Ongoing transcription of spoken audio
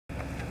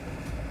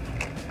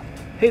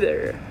Hey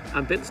there,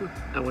 I'm Bendsen.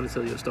 I want to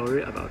tell you a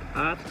story about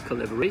art,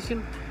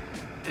 collaboration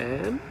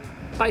and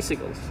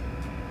bicycles.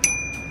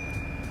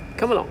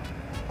 Come along.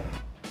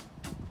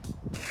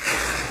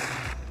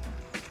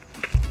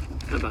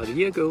 About a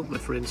year ago, my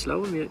friend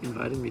Slavomir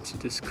invited me to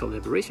this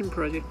collaboration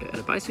project at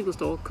a bicycle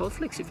store called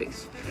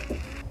FlexiFix.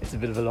 It's a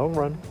bit of a long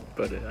run,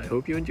 but I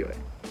hope you enjoy.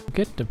 To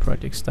get the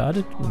project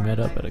started, we met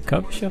up at a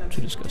coffee shop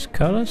to discuss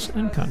colors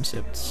and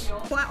concepts.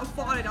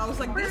 I was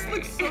like, this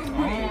looks so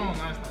great.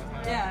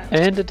 Yeah.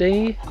 And the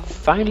day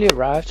finally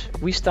arrived,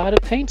 we started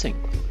painting.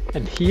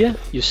 And here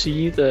you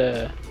see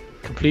the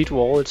complete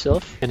wall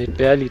itself, and it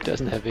barely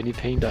doesn't have any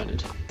paint on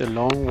it. The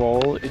long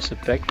wall is a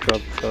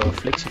backdrop for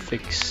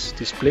FlexiFix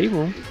display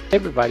room.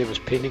 Everybody was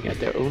painting at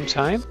their own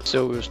time,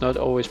 so it was not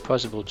always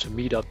possible to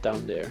meet up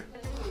down there.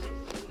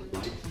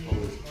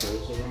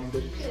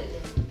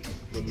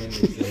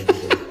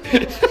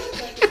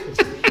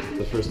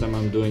 The first time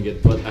I'm doing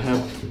it, but I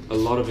have a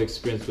lot of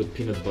experience with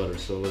peanut butter,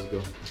 so let's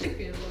go.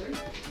 Peanut butter.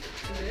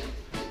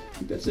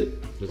 That's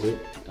it. That's it?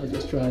 I'll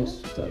just try to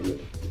start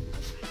with.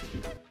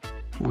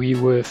 We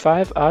were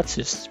 5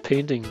 artists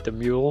painting the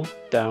mural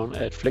down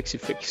at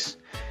FlexiFix.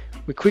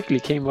 We quickly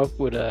came up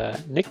with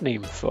a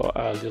nickname for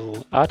our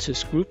little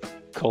artist group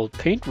called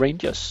Paint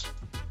Rangers.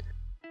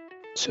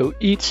 So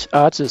each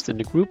artist in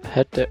the group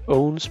had their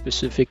own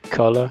specific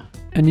color.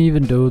 And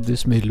even though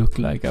this may look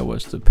like I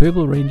was the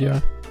purple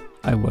ranger,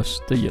 I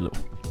was the yellow.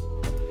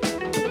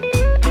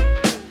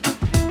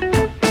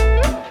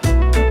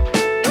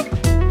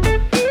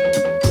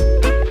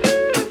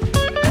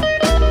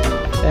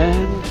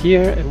 And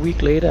here a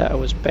week later I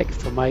was back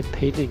for my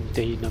painting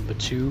day number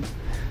 2.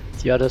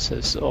 The others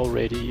has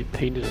already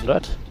painted a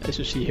lot. As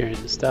you see here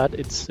in the start,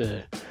 it's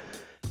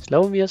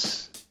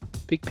Slavomir's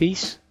big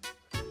piece.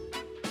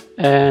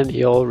 And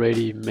he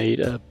already made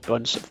a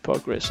bunch of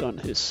progress on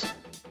his.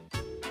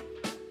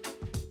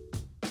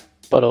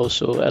 But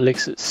also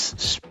Alex's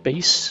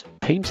space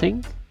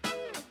painting.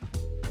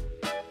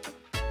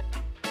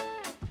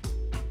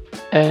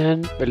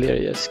 And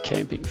Valeria's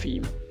camping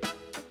theme.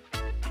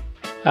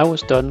 I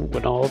was done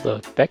with all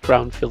the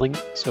background filling,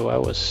 so I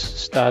was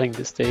starting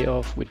this day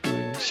off with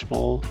doing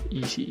small,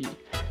 easy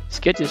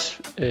sketches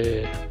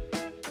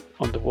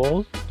on the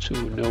wall to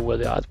know where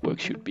the artwork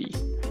should be.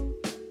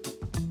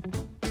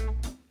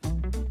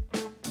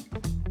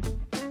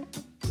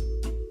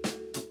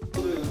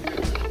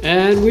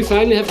 And we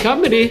finally have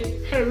company.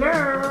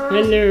 Hello!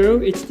 Hello,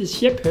 it's the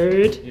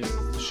shepherd. Yes,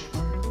 the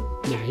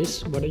shepherd.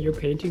 Nice. What are you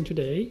painting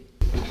today?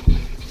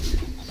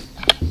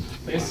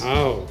 This,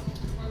 Wow.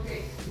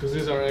 because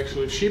these are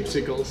actually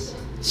sheepsicles.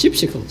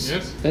 Sheepsicles.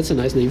 Yes. That's a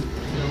nice name.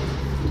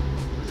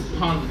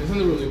 Pun. It's not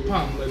really a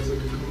pun, but it's like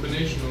a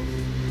combination of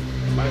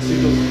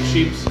bicycles and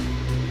sheeps.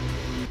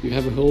 You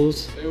have a whole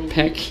They will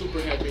pack. be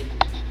super happy.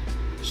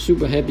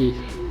 Super happy.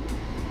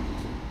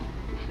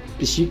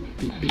 Be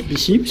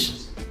sheeps?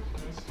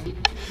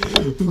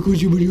 In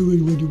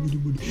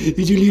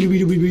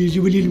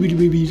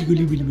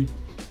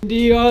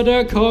the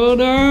other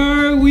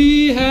corner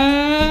we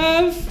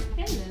have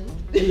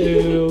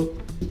hello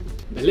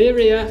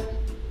Valeria.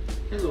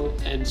 Hello.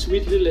 And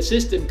sweet little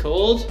assistant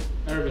called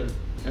Irvin.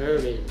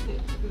 Irvin.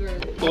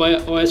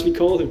 Or as we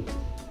call him,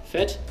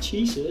 Fat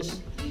Jesus.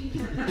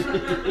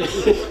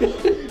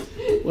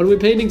 What are we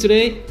painting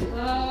today?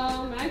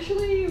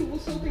 Actually, I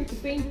was hoping to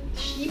paint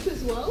sheep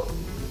as well.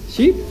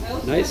 Sheep? I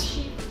also Nice.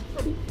 have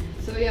sheep.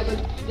 So yeah, but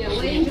yeah,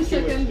 laying the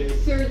second,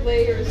 third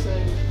layers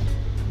and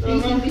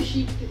painting the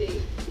sheep today.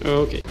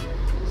 Okay.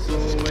 So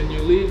when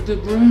you leave the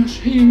brush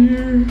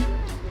here,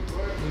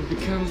 it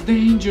becomes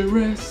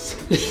dangerous.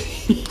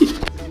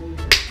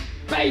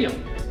 Bam!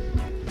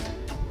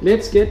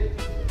 Let's get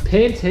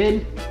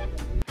painting.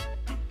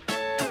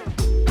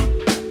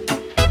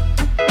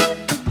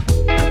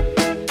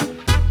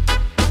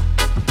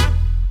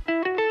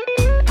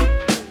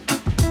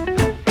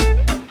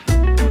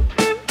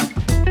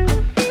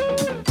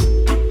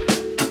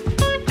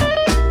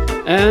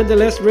 And the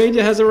last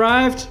ranger has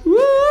arrived.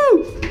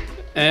 Woo!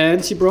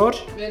 And she brought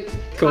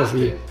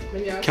coffee.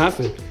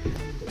 Coffee.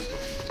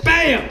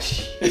 Bam!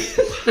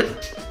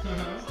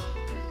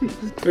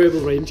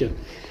 Purple ranger.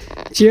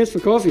 Cheers for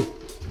coffee.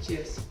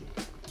 Cheers.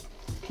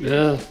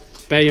 Yeah.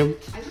 Bam.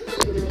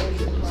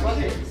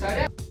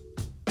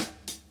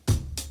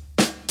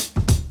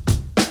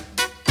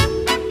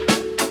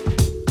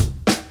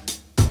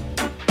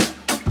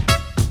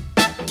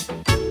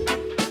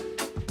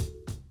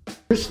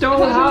 You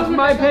stole half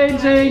my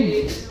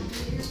painting!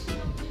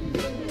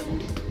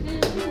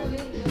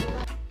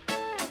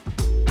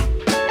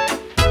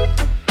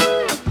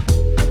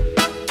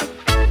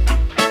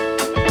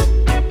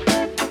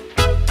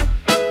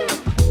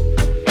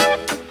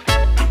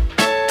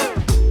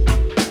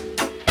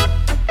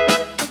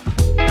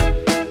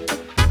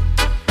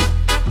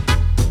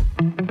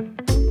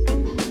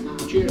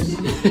 Cheers.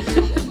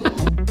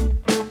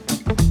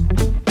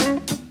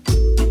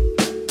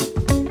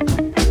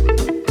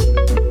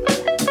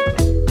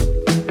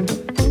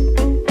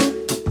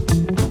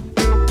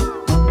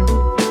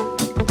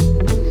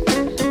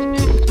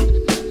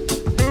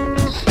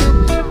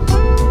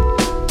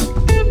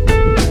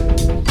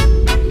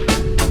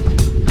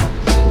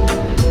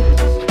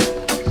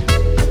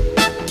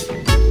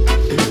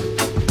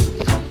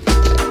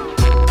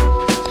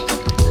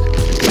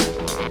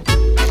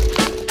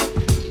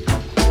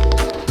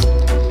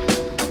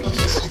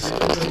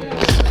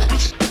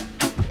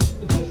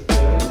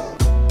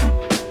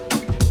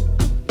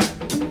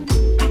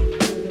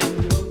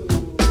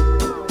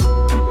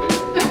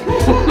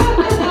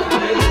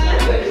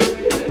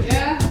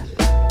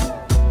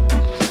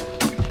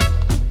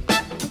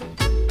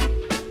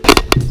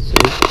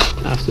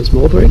 after a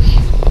small break.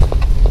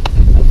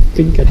 I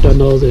think I've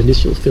done all the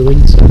initial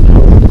filling, so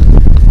now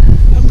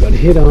I'm gonna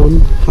hit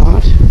on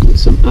hard with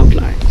some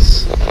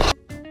outlines.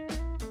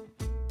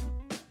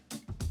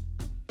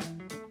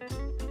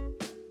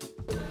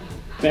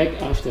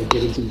 Back after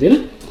getting some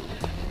dinner.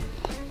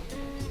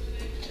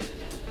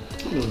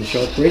 On a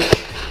short break.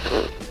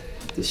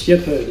 The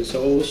shepherd is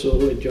also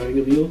enjoying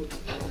a meal.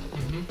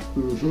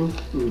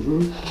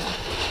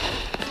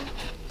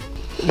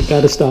 I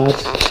gotta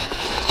start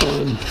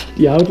on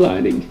the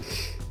outlining.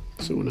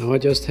 So now I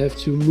just have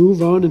to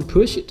move on and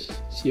push it.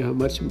 See how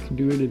much we can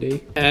do in a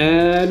day.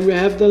 And we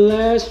have the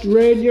last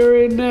ranger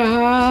in the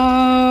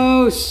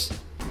house.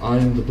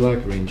 I'm the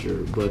Black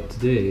Ranger, but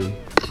today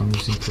I'm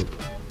using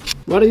purple.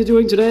 What are you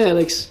doing today,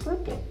 Alex?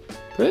 Purple.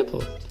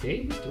 Purple?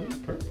 Today we're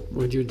doing purple.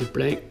 When you're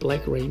the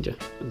Black Ranger,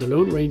 the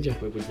Lone Ranger.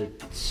 But with a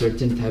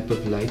certain type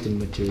of light and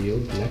material,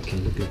 black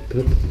can look like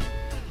purple.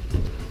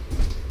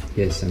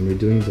 Yes, and we're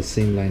doing the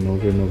same line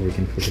over and over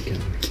again for the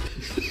camera.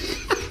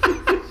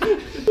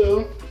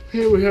 So,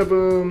 here we have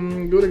a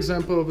good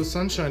example of a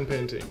sunshine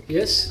painting.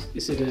 Yes?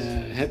 Is it a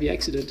happy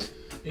accident?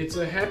 It's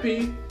a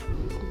happy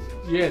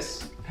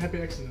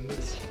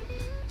accident.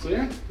 So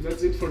yeah,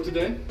 that's it for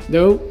today.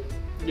 No,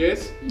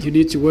 Yes? you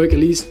need to work at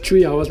least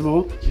 3 hours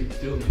more. Keep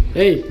filming.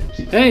 Hey!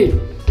 Hey!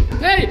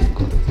 Hey!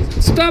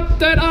 Stop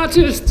that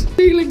artist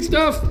stealing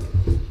stuff!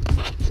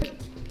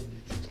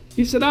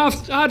 He's an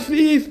art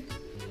thief!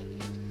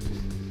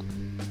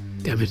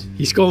 Damn it,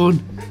 he's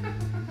gone.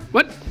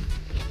 What?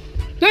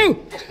 No!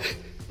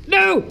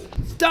 No!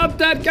 Stop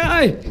that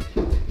guy!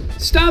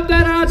 Stop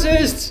that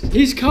artist!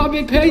 He's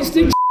copy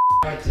pasting.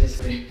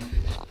 Artist.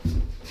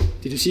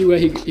 Did you see where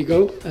he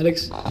go,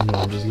 Alex? No,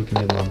 I'm just looking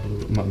at my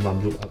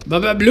blue.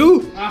 Baba Blue?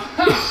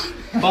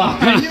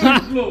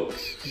 Blue.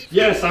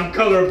 Yes, I'm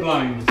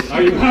colorblind.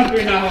 Are you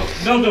happy now?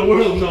 Now the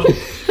world knows.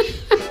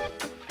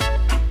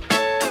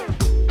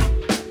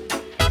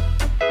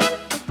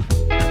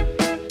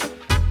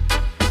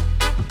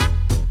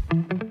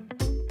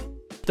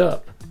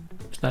 Stop.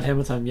 It's not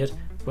hammer time yet,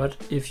 but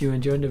if you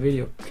enjoyed the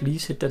video,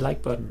 please hit the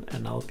like button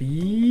and I'll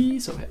be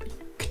so happy.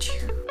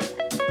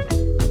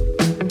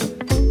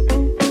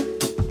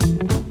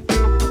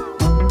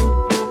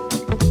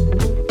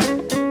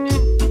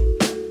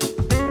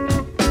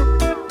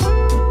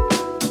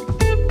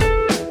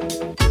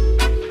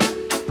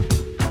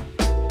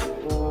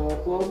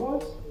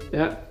 Floorboards,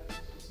 Yeah.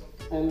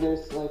 and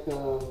there's like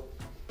a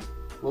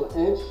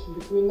edge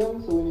between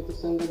them, so we need to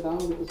sand it down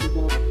because we're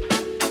gonna.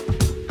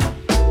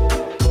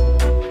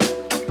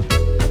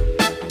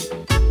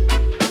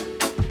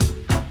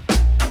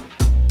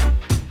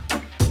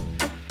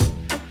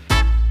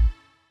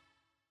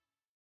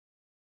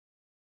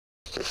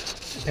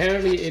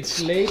 Apparently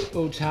it's late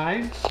o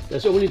time.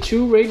 There's only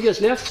 2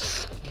 rangers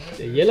left.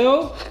 The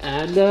yellow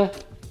and the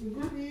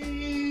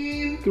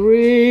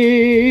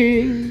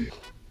green.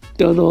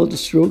 Done all the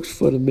strokes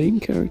for the main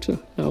character.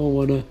 Now I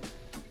wanna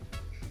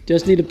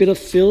just need a bit of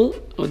fill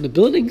on the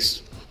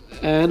buildings.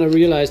 And I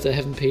realized I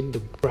haven't painted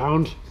the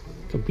ground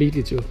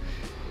completely too.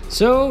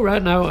 So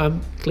right now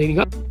I'm cleaning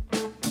up.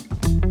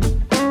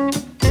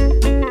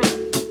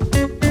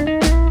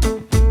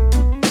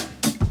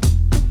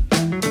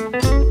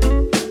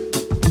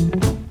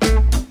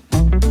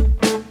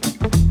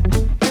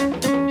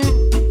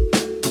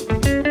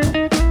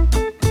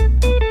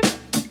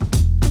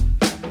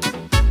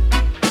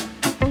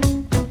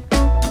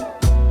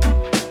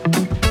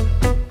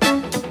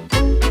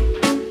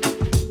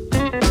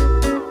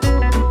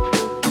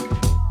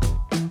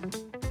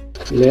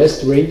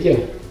 Last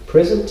ranger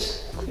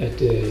present at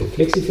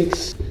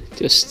FlexiFix.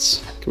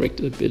 Just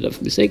corrected a bit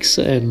of mistakes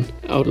and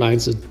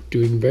outlines are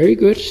doing very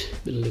good.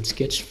 A little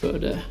sketch for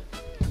the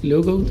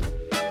logo.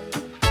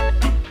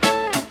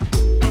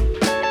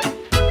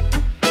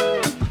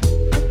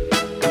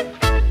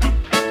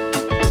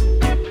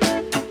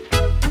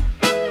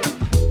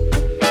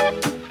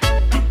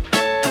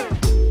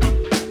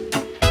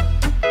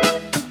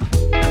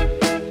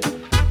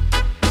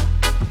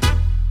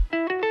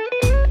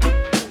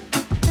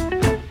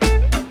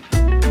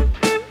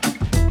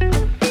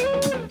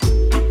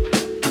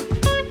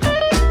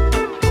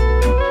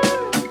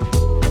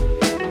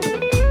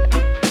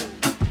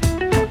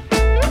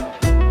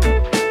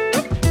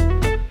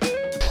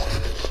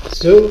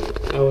 So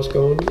I was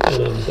gone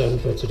and I'm done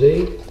for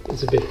today.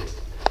 It's a bit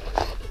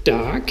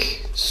dark,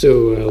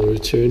 so I'll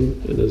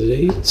return another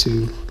day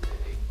to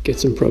get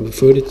some proper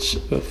footage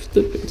of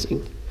the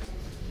painting.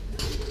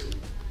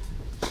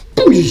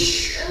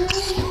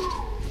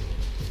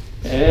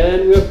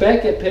 And we're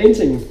back at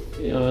painting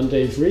on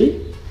day 3,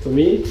 for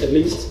me at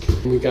least.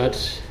 We got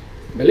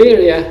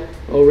Valeria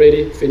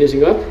already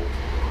finishing up,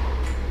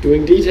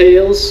 doing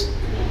details.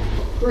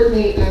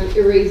 Currently, I'm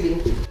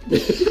erasing.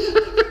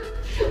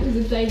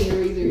 It's a tiny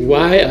eraser.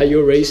 Why are you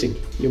erasing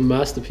your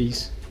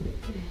masterpiece?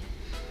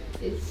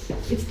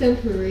 It's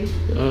temporary.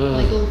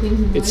 Like all things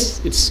in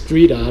life. It's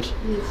street art.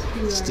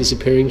 It's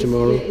disappearing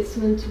tomorrow. Yeah, it's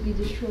meant to be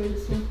destroyed at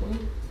some point.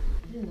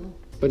 I don't know.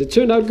 But it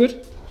turned out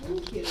good.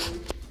 Thank you.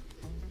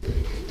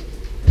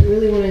 I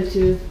really wanted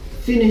to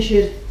finish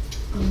it.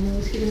 Oh no,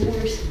 it's getting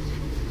worse.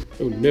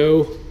 Oh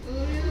no.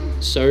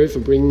 Sorry for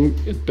bringing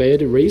a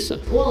bad eraser.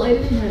 Well, I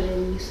didn't have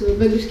any, so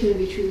maybe it's gonna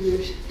be 2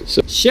 years.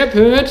 So,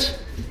 Shepherd!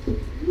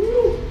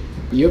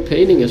 You're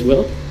painting as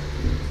well.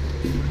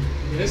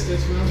 Yes,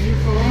 that's what I'm here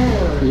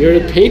for. You're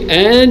a paint,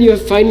 and you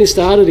have finally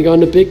started on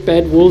the big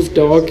bad wolf,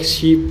 dog,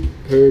 sheep,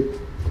 herd.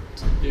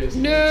 Yes.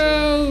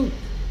 No!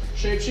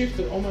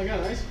 Shapeshifter. Oh my god,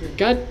 ice cream.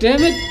 God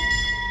damn it!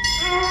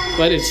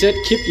 But it said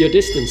keep your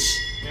distance.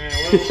 Yeah,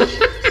 well,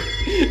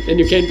 Then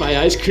you can't buy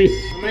ice cream.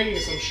 I'm making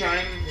some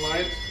shine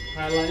light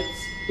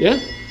highlights Yeah?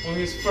 on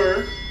his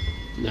fur.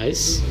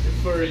 Nice. Like a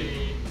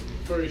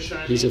furry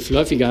shiny. He's a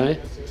fluffy guy.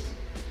 Yes, yes.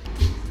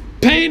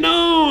 Paint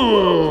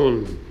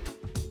on!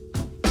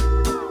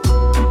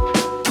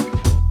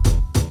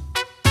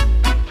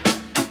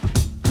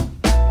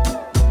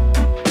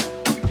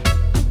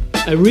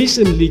 I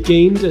recently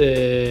gained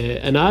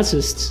an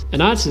artist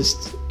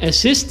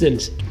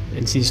assistant,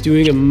 and she's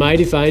doing a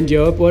mighty fine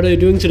job. What are you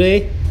doing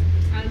today?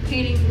 I'm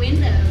painting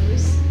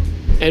windows.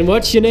 And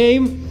what's your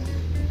name?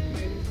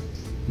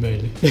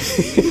 Mary.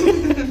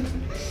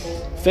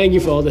 Thank you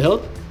for all the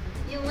help.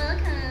 You're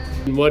welcome.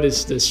 And what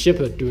is the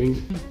shepherd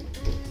doing?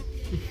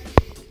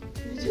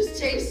 It just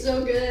tastes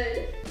so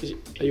good.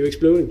 Are you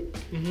exploding?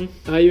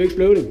 Mm-hmm. Are you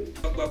exploding?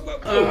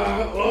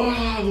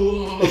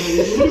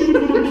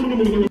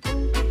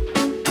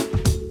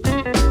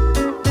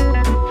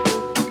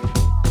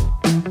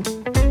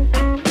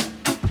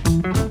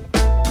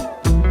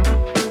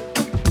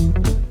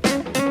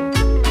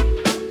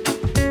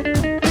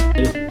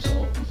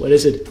 What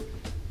is it?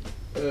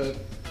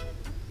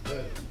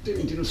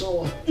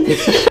 Dinosaur.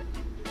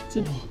 It's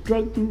a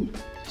drunken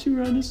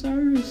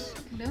Tyrannosaurus.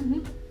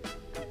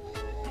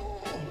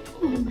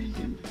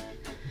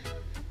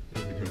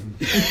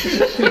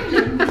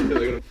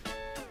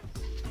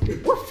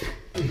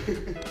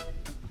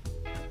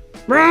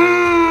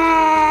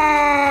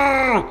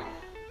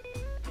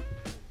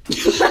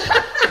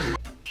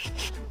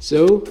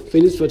 So,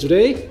 finished for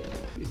today.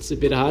 It's a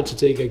bit hard to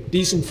take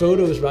decent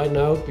photos right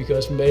now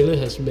because Melle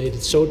has made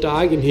it so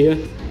dark in here.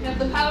 You have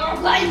the power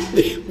of light.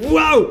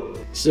 Wow!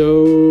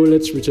 So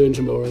let's return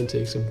tomorrow and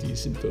take some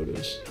decent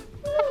photos.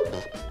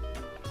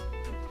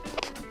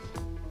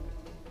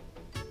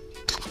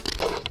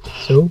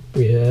 So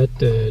we had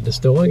the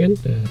store again,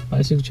 the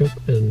bicycle shop,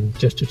 and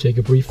just to take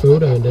a brief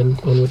photo and then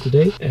on with the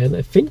day. And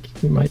I think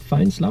we might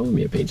find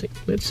Slavomir painting.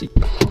 Let's see.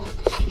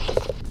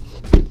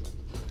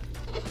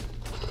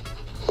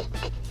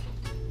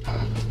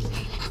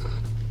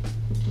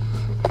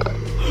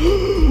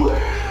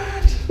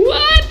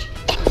 What?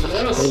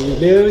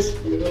 News.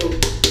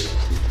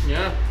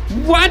 Yeah.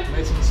 What?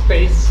 Made some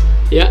space.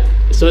 Yeah,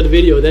 I saw the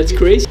video. That's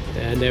crazy.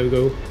 And there we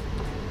go.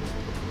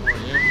 Oh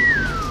yeah.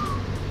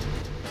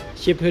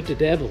 Sheep hurt the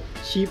devil.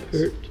 Sheep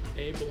hurt.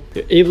 Able.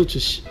 You're able to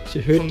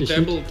hurt From the sheep.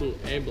 devil to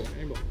able.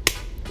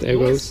 There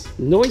Nice. goes.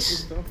 Noise.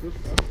 Stuff, good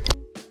stuff.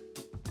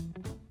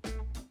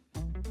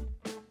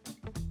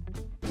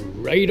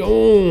 Right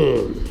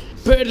on.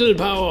 Pedal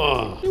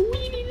power. I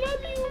really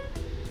love you.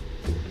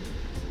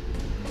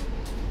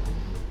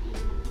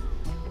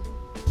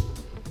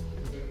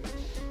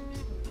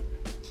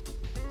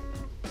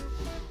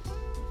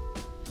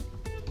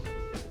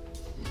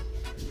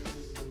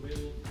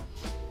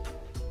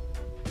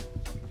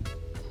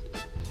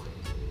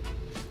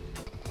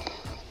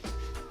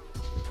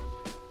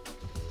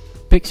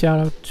 Big shout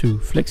out to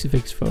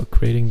FlexiFix for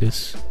creating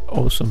this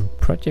awesome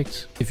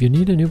project. If you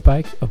need a new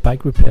bike or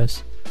bike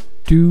repairs,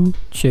 do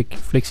check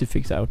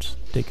FlexiFix out.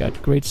 They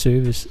got great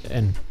service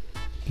and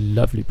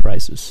lovely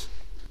prices.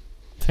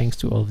 Thanks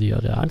to all the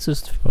other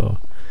artists for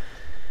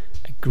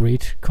a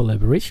great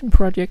collaboration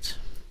project.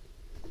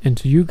 And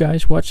to you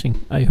guys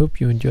watching, I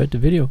hope you enjoyed the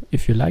video.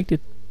 If you liked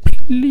it,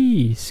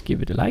 please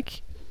give it a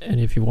like.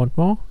 And if you want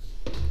more,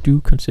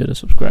 do consider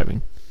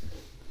subscribing.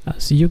 I'll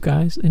see you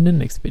guys in the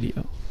next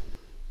video.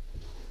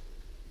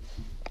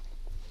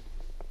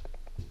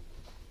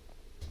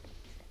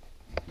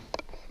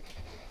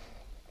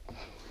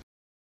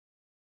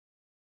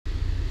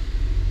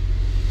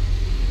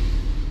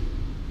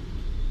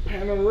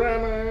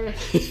 Panorama.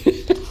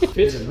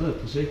 Fedt. Er der noget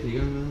projekt i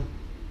gang med?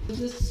 Can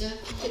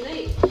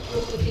I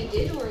look what they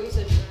did, or is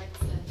it correct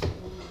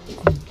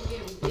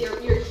that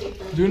your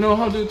taper? Do you know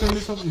how to turn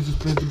this off? You just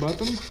press the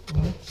button.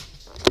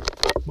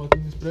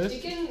 Button is pressed.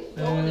 You can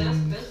go and ask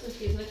Bendsen if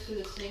he's next to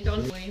the sink.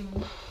 Don't wait.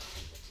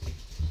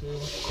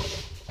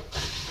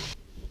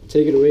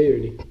 Take it away,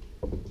 Ernie.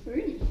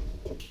 Really?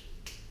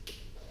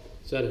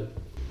 Sådan.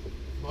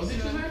 Hvad er det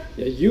her?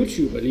 Jeg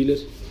YouTuber lige lidt.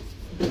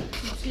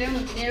 Let's learn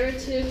the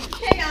narrative.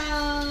 Hey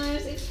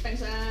guys, it's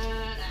Bendsen.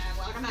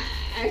 Welcome back.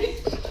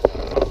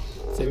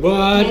 Say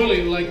what?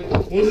 Totally, like,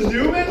 was it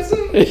you, Bendsen?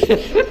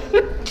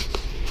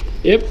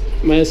 Yep,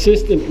 my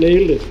assistant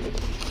nailed it.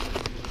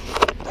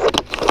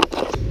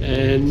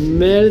 And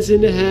Mel's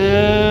in the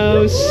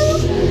house.